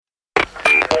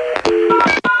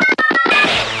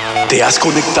Te has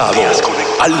conectado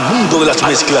al mundo de las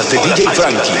mezclas de DJ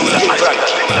Frankie.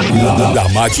 La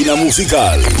máquina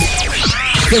musical.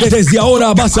 Desde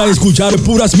ahora vas a escuchar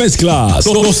puras mezclas,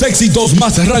 los éxitos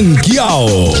más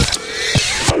rankeados.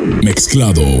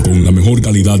 Mezclado con la mejor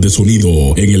calidad de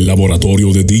sonido en el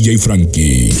laboratorio de DJ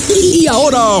Frankie. Y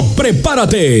ahora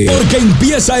prepárate, porque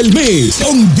empieza el mix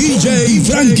con DJ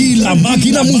Frankie La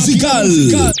Máquina Musical.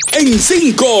 En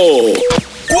 5,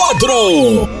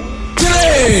 4,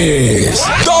 3,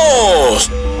 2,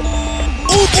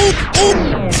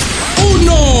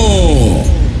 1.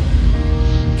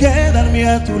 Quedarme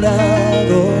a tu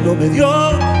lado no me dio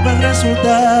buen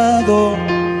resultado.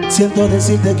 Siento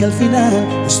decirte que al final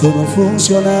esto no ha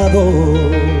funcionado.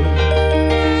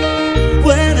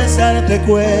 Puedes darte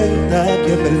cuenta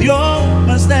que perdió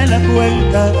más de la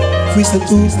cuenta. Fuiste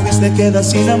tú, fuiste queda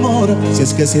sin amor, si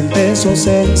es que sientes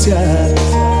ausencia.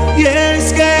 Y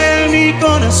es que mi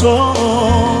corazón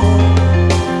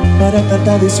para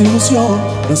tanta desilusión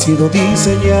no ha sido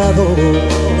diseñado.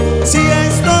 Si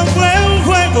esto fue un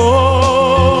juego,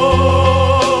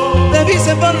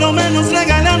 debiste por lo menos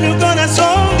regalarme un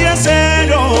corazón de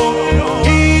acero.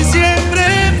 Y siempre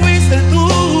fuiste tú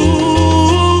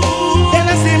que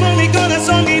lastimó mi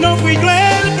corazón y no fui yo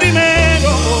el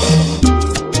primero.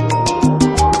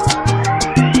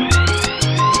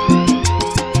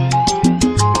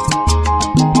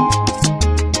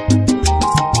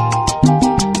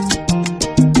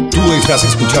 Tú estás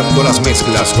escuchando las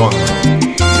mezclas con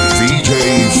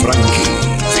DJ Frankie.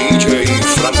 DJ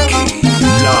Frankie,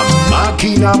 la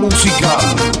máquina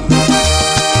musical.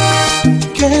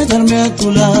 Quedarme a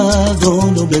tu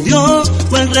lado no me dio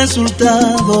buen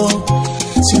resultado.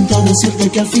 Siento decirte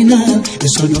que al final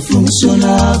eso no ha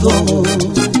funcionado.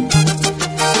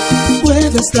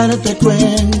 Puedes darte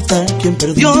cuenta, quien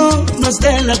perdió más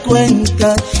de la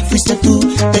cuenta fuiste tú,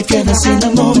 te quedas sin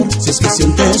amor si es que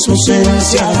sientes su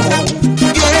ausencia. Y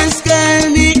es que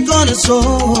mi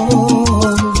corazón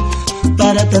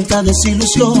para tanta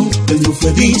desilusión él no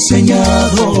fue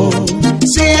diseñado.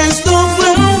 Si esto fue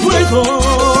un juego,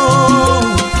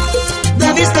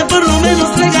 debiste por lo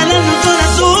menos regalarme un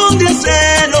corazón de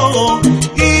acero.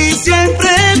 Y siempre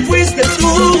fuiste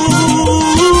tú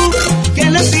que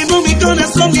lastimó mi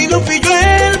corazón y no fui yo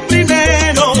el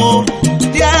primero.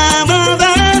 Te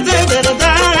amaba de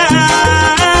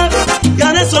verdad y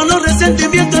ahora solo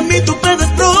resentimiento en mí tú puedes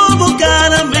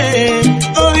provocarme.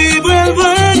 Hoy vuelvo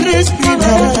a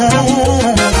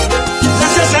respirar.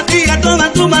 Gracias a ti, a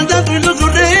toda tu maldad, y logro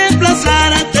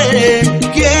reemplazarte.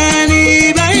 ¿Quién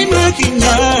iba a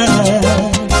imaginar?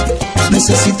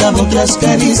 Necesitaba otras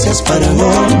caricias para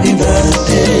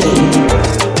olvidarte.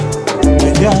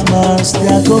 Me llamas, te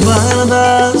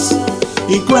acobardas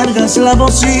y cuelgas la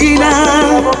bocina.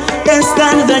 Es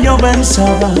tarde, yo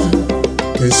pensaba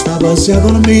que estabas ya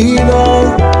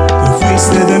dormida. Te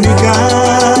fuiste de mi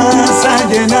casa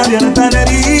llena de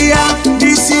altanería,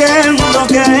 diciendo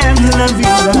que en la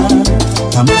vida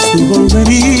jamás tú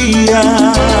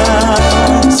volverías.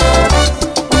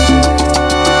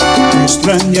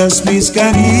 Extrañas mis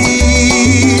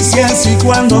caricias y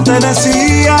cuando te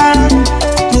decía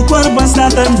tu cuerpo está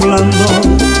temblando,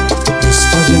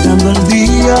 está llegando el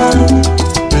día.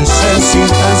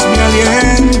 Necesitas mi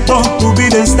aliento, tu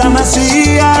vida está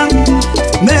vacía.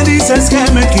 Me dices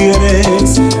que me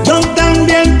quieres, yo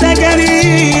también te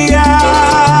quería.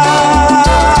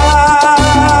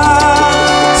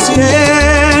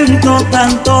 Siento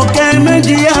tanto que me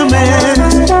llames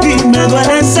y me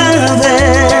duele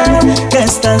saber que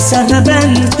estás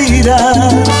arrepentida,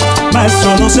 mas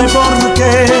solo sé por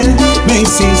qué me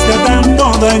hiciste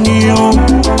tanto daño.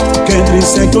 Qué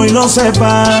triste que hoy lo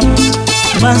sepas,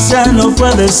 mas ya no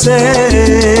puede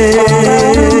ser.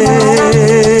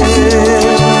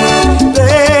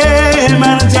 Te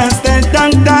marchaste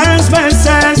tantas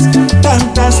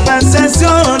veces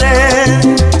lloré,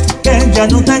 que ya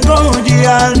no tengo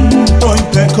llanto y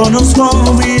te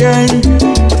conozco bien.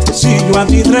 Si yo a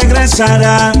ti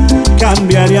regresara,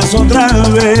 cambiarías otra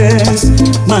vez,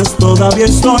 mas todavía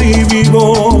estoy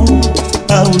vivo,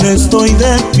 aún estoy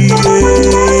de pie.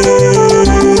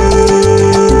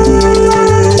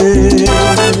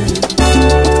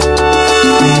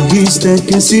 Dijiste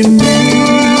que sin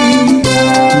mí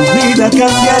tu vida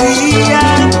cambiaría,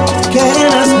 que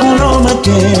eras paloma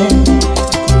que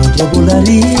con otro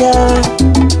volaría.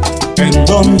 ¿En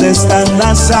dónde están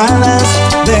las alas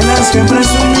de las que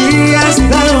presumías?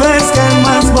 La vez que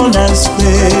más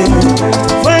volaste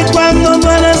fue cuando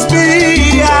no eras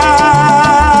mía.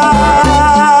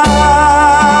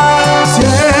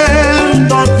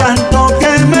 Siento tanto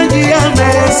que me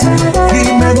llames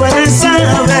y me duele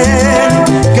saber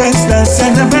que estás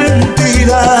arrepentida.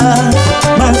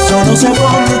 no sé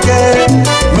por qué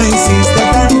me hiciste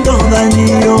tanto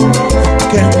daño,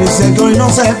 que triste que hoy no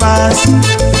sepas,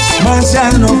 más ya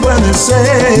no puede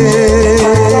ser.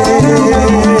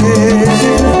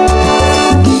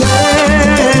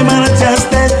 Te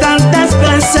marchaste tantas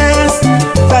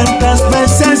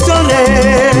veces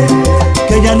lloré,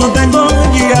 que ya no tengo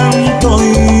llanto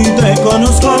y te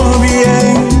conozco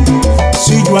bien.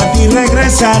 Si yo a ti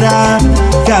regresara,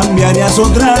 cambiarías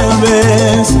otra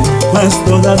vez, mas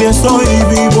todavía estoy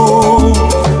vivo,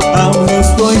 aún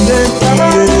estoy de pie.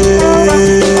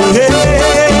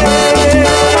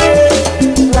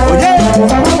 Oye,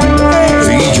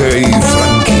 DJ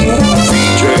Frankie,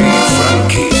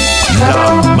 la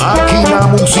máquina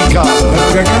musical.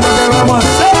 ¿qué es lo que vamos a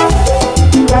hacer?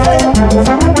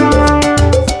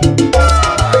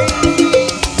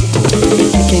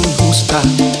 Qué injusta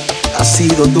has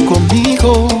sido tú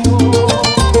conmigo,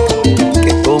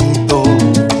 qué tonto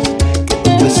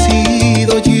he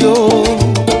sido yo.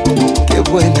 Qué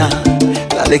buena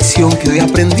la lección que hoy he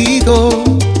aprendido.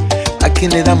 A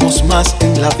quien le damos más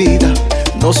en la vida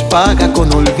nos paga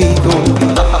con olvido.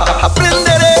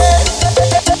 Aprenderé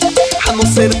a no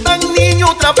ser tan niño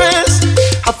otra vez,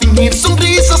 a fingir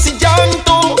sonrisas y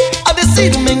llanto, a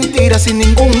decir mentiras sin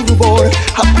ningún rubor.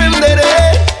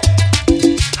 Aprenderé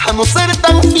a no ser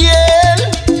tan fiel,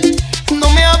 no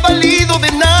me ha valido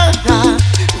de nada,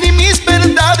 ni mis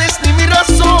verdades ni mi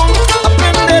razón.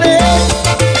 Aprenderé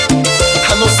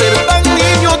a no ser tan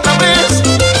niño otra vez,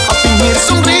 a fingir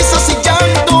sonrisas y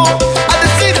llanto, a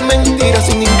decir mentiras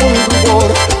sin ningún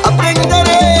rubor.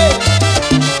 Aprenderé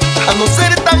a no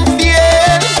ser tan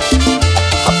fiel,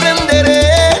 aprenderé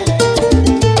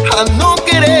a no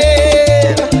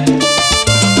querer.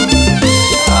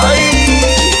 Ay,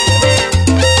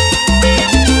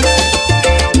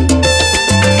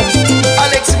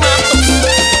 Alex Matos.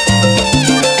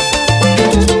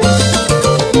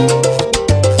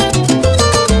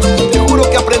 Te juro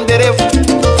que aprenderé.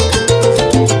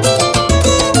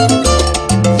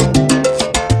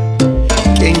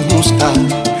 Qué injusta,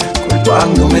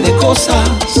 culpándome de cosas.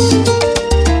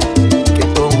 Qué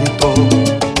tonto,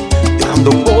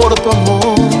 llorando por tu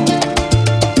amor.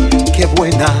 Qué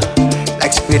buena la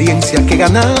experiencia que he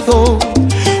ganado.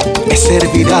 Me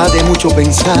servirá de mucho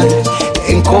pensar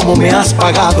en cómo me has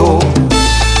pagado.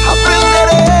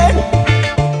 Aprenderé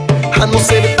a no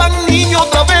ser tan niño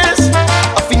otra vez,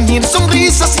 a fingir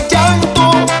sonrisas y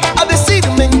llanto, a decir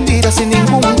mentiras sin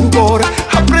ningún rubor.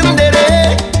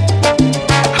 Aprenderé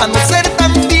a no ser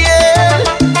tan fiel,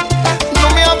 no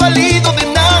me ha valido de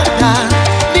nada,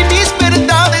 ni mis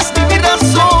verdades ni mi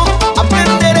razón.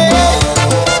 Aprenderé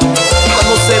a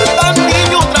no ser tan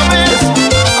niño otra vez,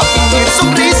 a fingir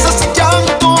sonrisas y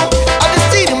llanto, a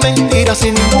decir mentiras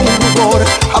sin ningún rubor.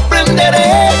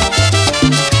 Aprenderé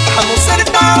a no ser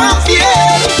tan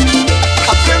fiel,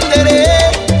 aprenderé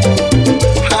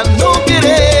a no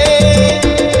querer.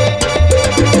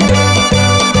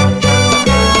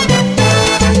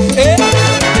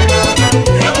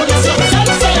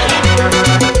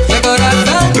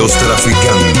 Los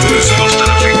traficantes.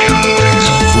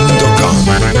 .com.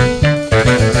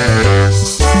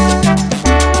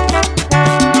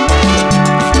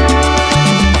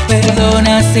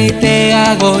 Perdona si te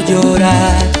hago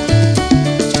llorar,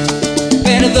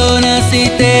 perdona si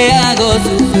te hago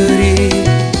sufrir,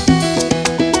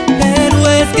 pero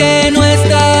es que no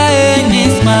está en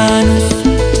mis manos,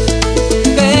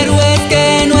 pero es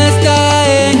que no está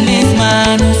en mis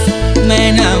manos. Me he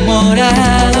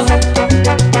enamorado,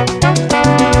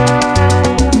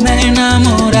 me he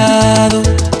enamorado,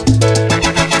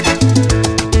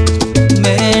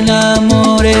 me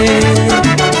enamoré.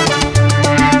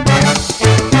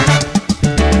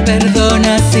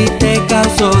 Perdona si te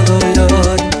causo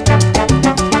dolor,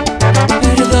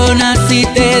 perdona si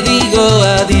te digo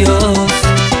adiós.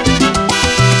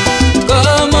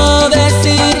 ¿Cómo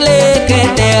decirle que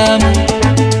te amo?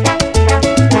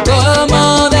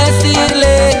 ¿Cómo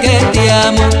decirle que te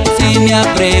amo si me ha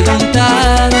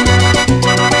preguntado?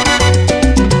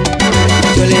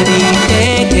 Yo le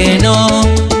dije que no,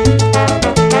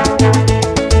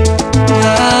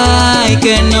 ay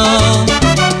que no.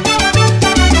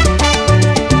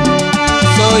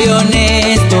 Soy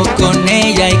honesto con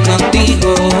ella y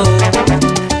contigo.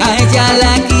 A ella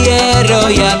la quiero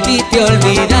y a ti te he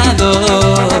olvidado.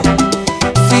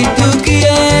 Si tú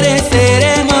quieres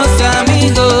seremos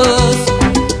amigos.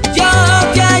 Yo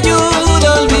te ayudo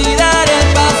a olvidar el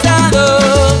pasado.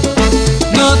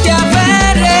 No te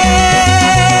aferres,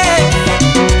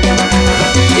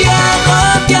 ya no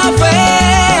te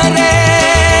aferres.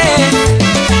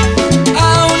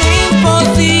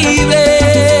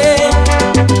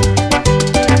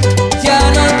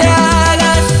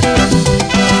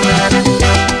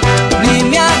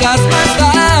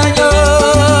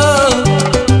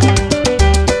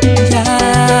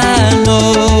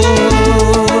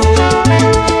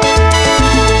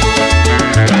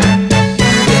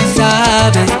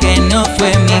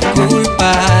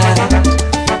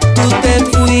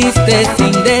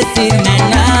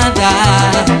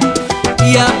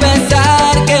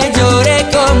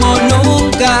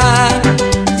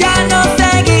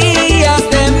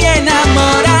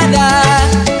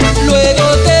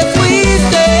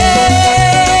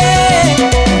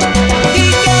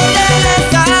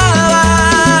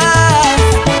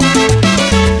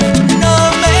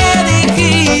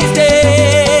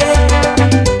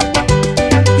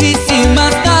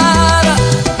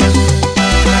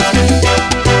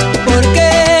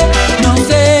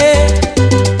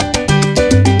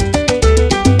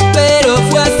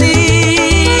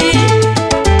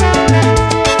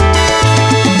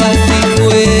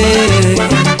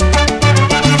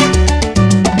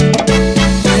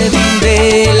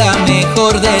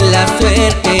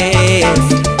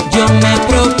 me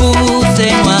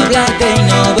propuse no hablarte y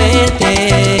no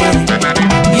verte.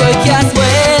 Y hoy que has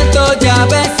vuelto ya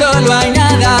ves, solo hay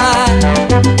nada.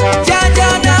 Ya yo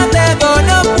no debo,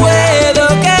 no puedo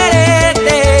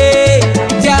quererte.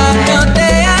 Ya no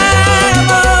te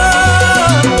amo.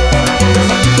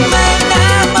 Me he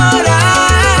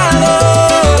enamorado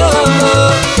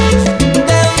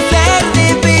de un ser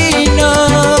divino,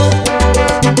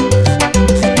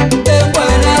 de un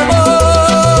buen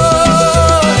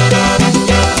amor.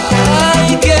 Ay,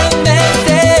 quien me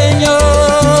enseñó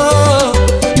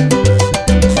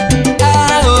a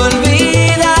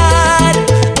olvidar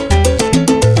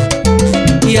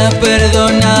y a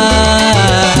perdonar.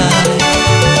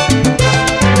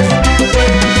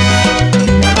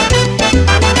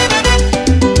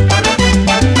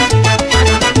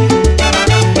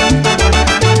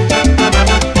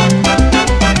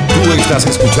 Tú estás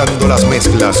escuchando las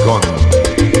mezclas con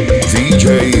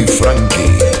DJ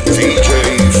Frankie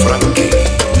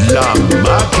La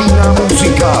Makina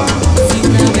Musical. Si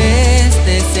una vez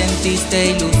te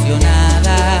sentiste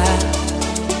ilusionada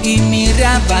y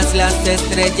mirabas las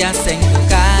estrellas en tu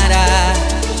cara,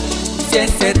 si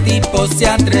ese tipo se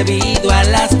ha atrevido a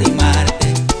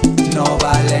lastimarte, no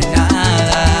vale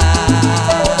nada.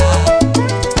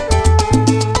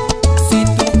 Si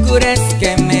tú crees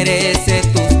que merece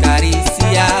tus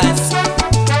caricias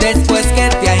después que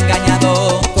te ha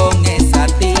engañado con esa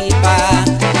tipa,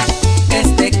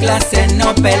 es de clase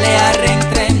no pelear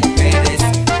entre mujeres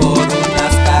por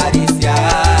unas caricias.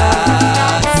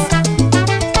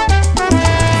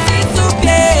 Si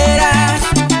supieras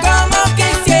cómo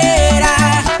quisiera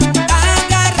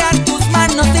agarrar tus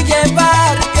manos y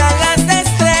llevarte a las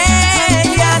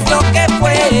estrellas, lo que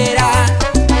fuera,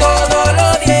 todo lo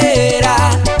diera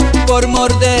por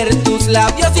morder tus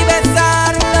labios y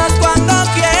besarlos cuando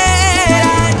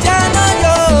quieras. Ya no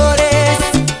llores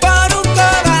por un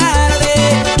cobarde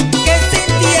que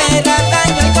sintiera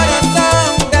daño al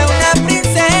corazón de una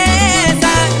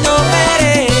princesa. No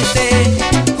merece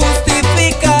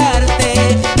justificarte.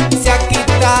 Se ha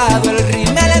quitado el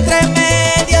rímel entre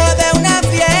medio de una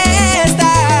fiesta.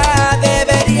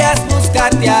 Deberías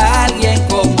buscarte a alguien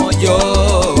como yo.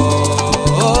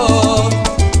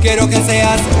 Quiero que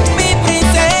seas mi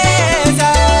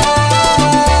princesa.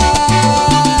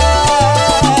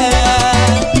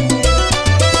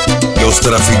 Los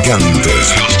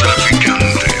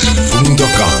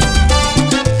traficantes.com.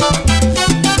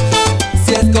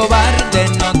 Si es cobarde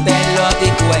no te lo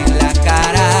dijo en la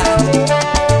cara.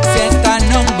 Si es tan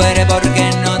hombre,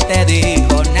 porque no te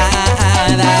dijo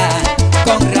nada.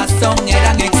 Con razón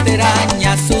eran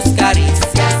extrañas sus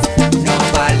caricias, no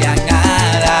valían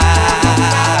nada.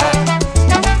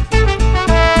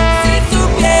 Si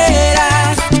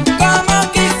supieras cómo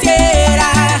quisiera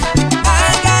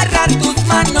agarrar tus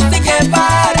manos y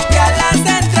llevarte a las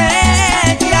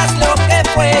estrellas, lo que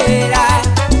fuera,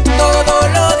 todo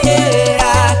lo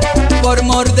diera por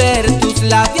morder tus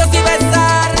labios y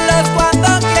besarlos cuando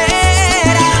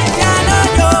quieras. Ya no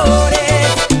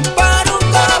llores por un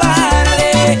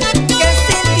cobarde que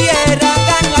sintiera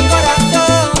daño al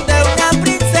corazón de una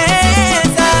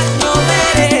princesa. No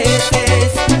mereces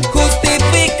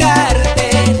justificarte.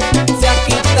 Se ha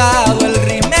quitado el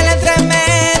rímel entre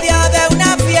medio de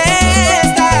una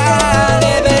fiesta.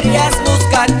 Deberías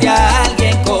buscarte a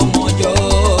alguien como yo.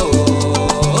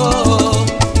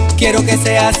 Quiero que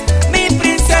seas mi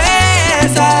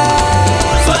princesa.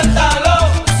 Suéltalo,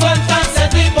 suelta ese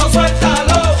tipo,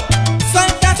 suéltalo.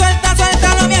 Suelta, suelta,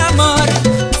 suéltalo, mi amor.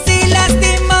 Si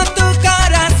lastimo tu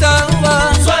corazón,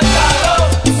 Suéltalo,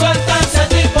 suelta ese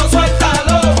tipo,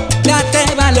 suéltalo. date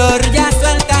valor, ya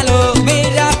suéltalo.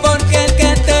 Mira, porque el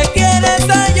que te quiere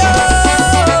soy yo.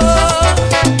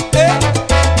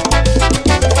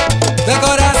 De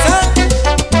corazón,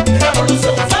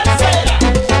 Revolución salsera.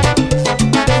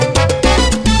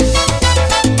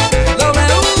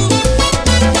 W.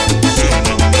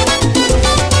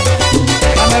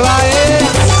 Dame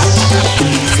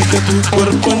Que tu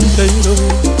cuerpo entero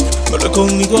vuelve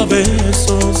conmigo a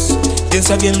besos.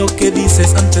 Piensa bien lo que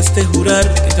dices antes de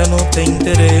jurar que ya no te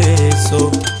intereso.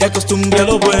 Te acostumbré a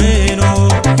lo bueno,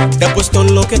 te apuesto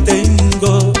lo que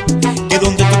tengo. Y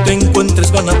donde tú te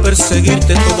encuentres van a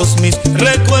perseguirte todos mis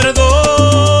recuerdos.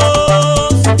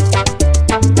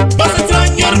 Vas a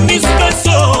extrañar mis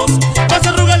besos, vas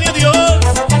a rogarle a Dios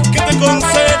que te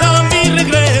conceda mi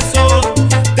regreso.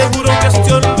 Te juro que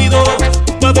este olvido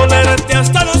va a dolerte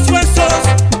hasta los huesos,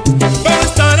 pero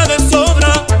estará de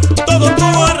sobra todo tu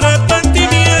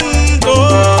arrepentimiento.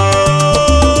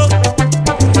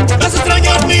 Vas a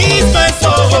extrañar mis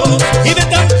besos y de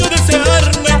tanto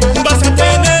desearme vas a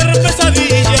tener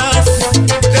pesadillas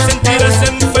de sentir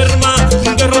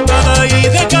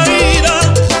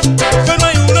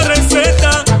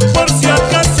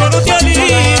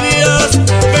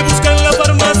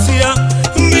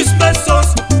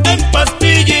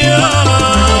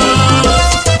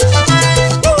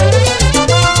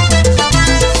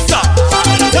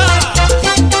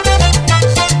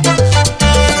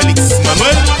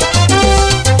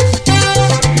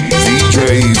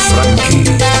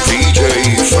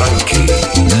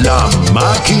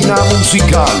Makina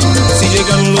musical. Si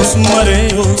llegan los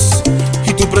mareos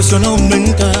y tu presión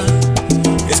aumenta,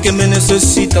 es que me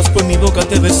necesitas, pues mi boca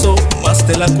te besó más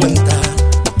de la cuenta.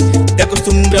 Te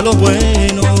acostumbré a lo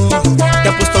bueno, te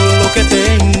apuesto lo que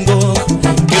tengo,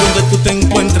 que donde tú te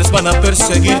encuentres van a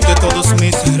perseguirte todos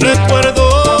mis recuerdos.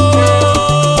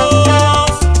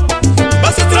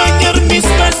 Vas a extrañar mis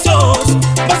besos,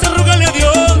 vas a rogarle a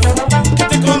Dios que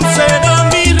te conceda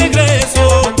mi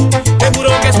regreso. Te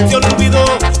juro que te olvidó,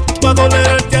 va a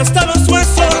dolerte hasta los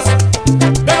huesos,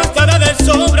 pero estará de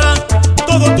sobra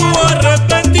todo tu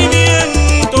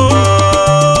arrepentimiento.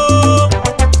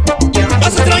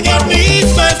 Vas a extrañar mis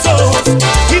besos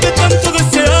y de tanto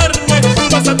desearme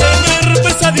vas a tener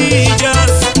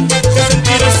pesadillas de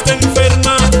sentir esta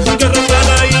enferma,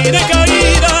 derrotada y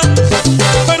decaída.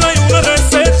 Pero hay una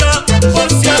receta por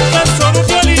si acaso no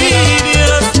te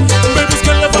alivias. Me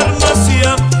busca en la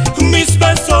farmacia mis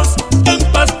besos en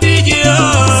pastillas.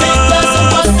 Sin besos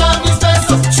basta mis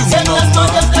besos, si en las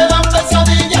noches te dan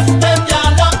pesadillas, vete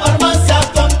a la farmacia,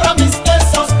 compra mis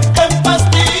besos en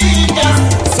pastillas.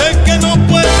 Sé que no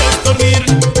puedes dormir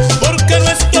porque no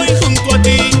estoy junto a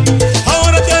ti.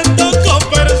 Ahora te tocó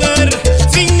perder,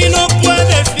 sin mí no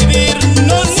puedes vivir.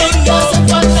 No, Sin no, besos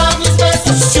no. basta mis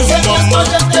besos, si en las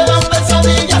noches te dan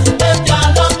pesadillas, vete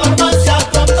a la farmacia,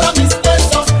 compra mis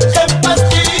besos en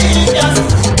pastillas.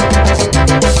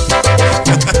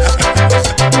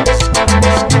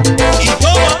 Y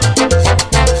toma,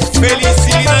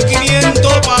 felicidad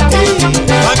 500 pa' ti,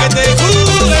 pa' que te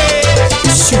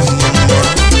cure.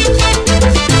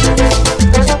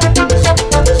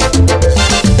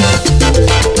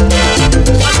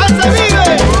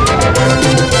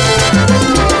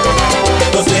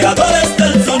 Los creadores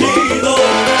del sonido,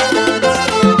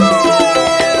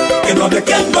 que no hable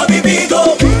quien no ha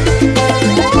vivido.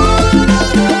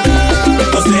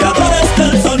 Los creadores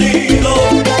del sonido,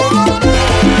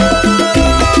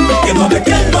 que no hable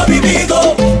quien no ha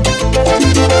vivido.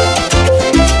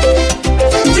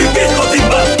 Chiquito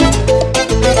timba.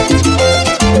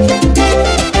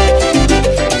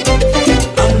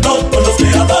 Ando con los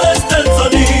creadores del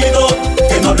sonido,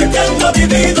 que no hable quien no ha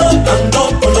vivido.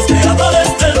 Ando con los creadores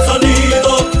del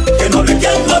sonido, que no hable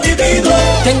quien no ha vivido.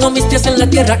 Tengo mis pies en la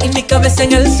tierra y mi cabeza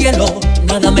en el cielo,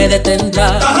 nada me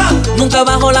detendrá. Ajá. Nunca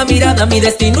bajo la mirada, mi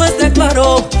destino está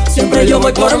claro, siempre yo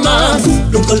voy por más.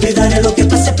 Nunca olvidaré lo que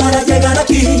pasé para llegar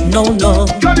aquí. No, no,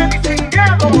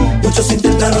 Muchos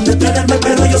intentaron detenerme,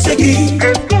 pero yo seguí.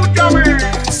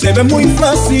 Se ve muy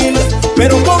fácil,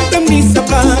 pero ponte en mis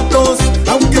zapatos,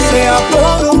 aunque sea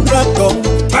por un rato,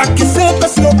 para que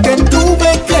sepas lo que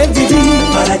tuve que vivir.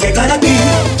 Para llegar aquí,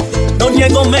 No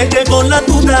niego, me llegó la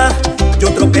duda, yo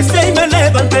tropecé y me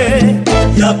levanté,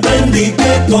 y aprendí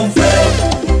que con fe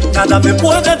nada me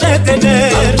puede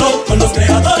detener. ando con los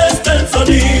creadores del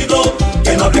sonido,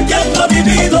 que no hable quien no ha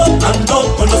vivido.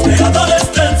 Ando con los creadores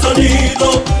del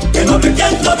sonido, que no hable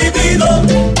quien no ha vivido.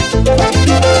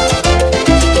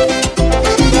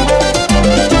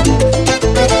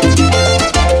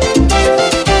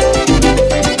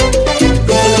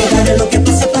 Nunca olvidaré lo que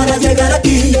pasé para llegar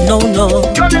aquí. no, no.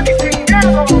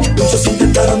 Muchos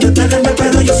intentaron detenerme,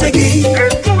 pero yo seguí.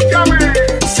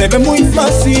 Se ve muy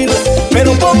fácil,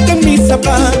 pero ponte en mis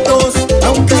zapatos,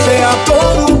 aunque sea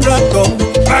por un rato,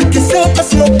 para que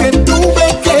sepas lo que tuve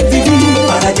que vivir.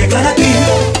 Para llegar aquí,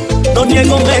 No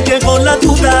niego, me llegó la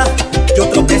duda, yo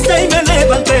tropecé y me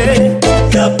levanté,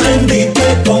 y aprendí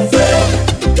que con fe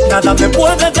nada me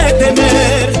puede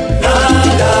detener.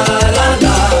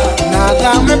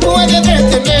 Nada me puede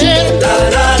detener,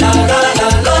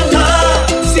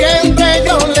 siempre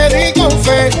yo le di con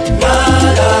fe.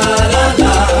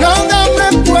 Nada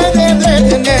me puede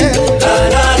detener,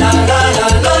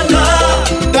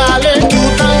 dale tú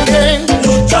también,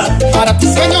 lucha, para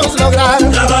tus sueños lograr.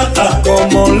 trabaja,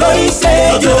 Como lo hice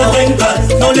no te yo, detengas.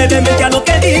 no le den mente a lo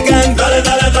que digan. Dale,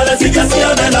 dale, dale, sigue hacia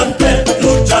adelante.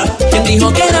 Lucha, ¿Quién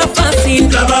dijo que era fácil?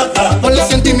 trabaja, Ponle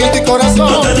sentimiento y no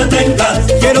corazón, te detengas.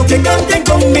 Quiero que canten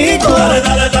conmigo. Dale,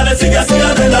 dale, dale, sigue hacia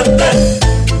adelante.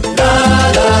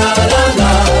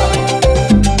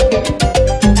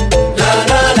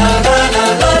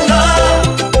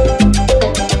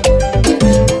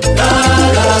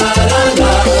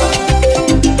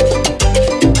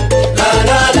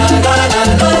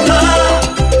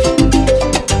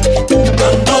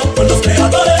 Ando con los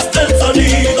creadores del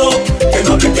sonido, que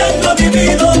no hable quien no ha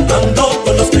vivido. Ando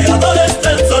con los creadores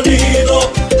del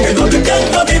sonido, que no hable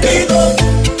quien no ha vivido.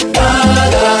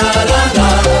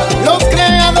 los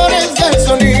creadores del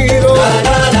sonido.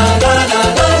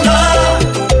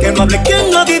 Que no hable quien